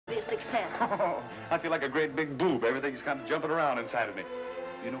success. I feel like a great big boob. Everything's kind of jumping around inside of me.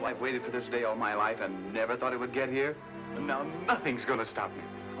 You know, I've waited for this day all my life and never thought it would get here. And now nothing's going to stop me.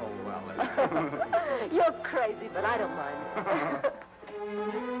 Oh, well, You're crazy, but I don't mind.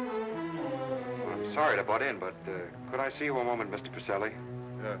 Well, I'm sorry to butt in, but could I see you a moment, Mr. Purcelli?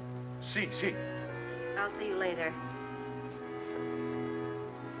 See. I'll see you later.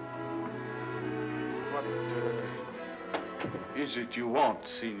 What is it you want,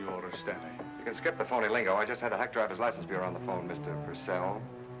 Signor Stanley? You can skip the phony lingo. I just had a hack driver's license bureau on the phone, Mr. Purcell.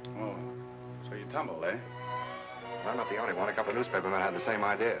 Oh, so you tumbled, eh? I'm not the only one. A couple of newspapermen had the same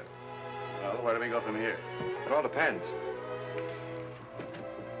idea. Well, where do we go from here? It all depends.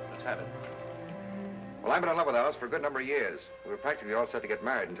 Let's have it. Well, I've been in love with Alice for a good number of years. We were practically all set to get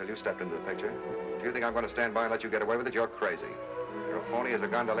married until you stepped into the picture. If you think I'm going to stand by and let you get away with it, you're crazy. You're a phony as a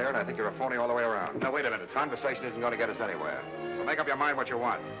gondolier, and I think you're a phony all the way around. Now, wait a minute. Conversation isn't going to get us anywhere. So make up your mind what you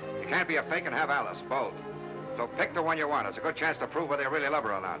want. You can't be a fake and have Alice, both. So pick the one you want. It's a good chance to prove whether you really love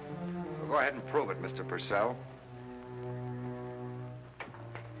her or not. So go ahead and prove it, Mr. Purcell.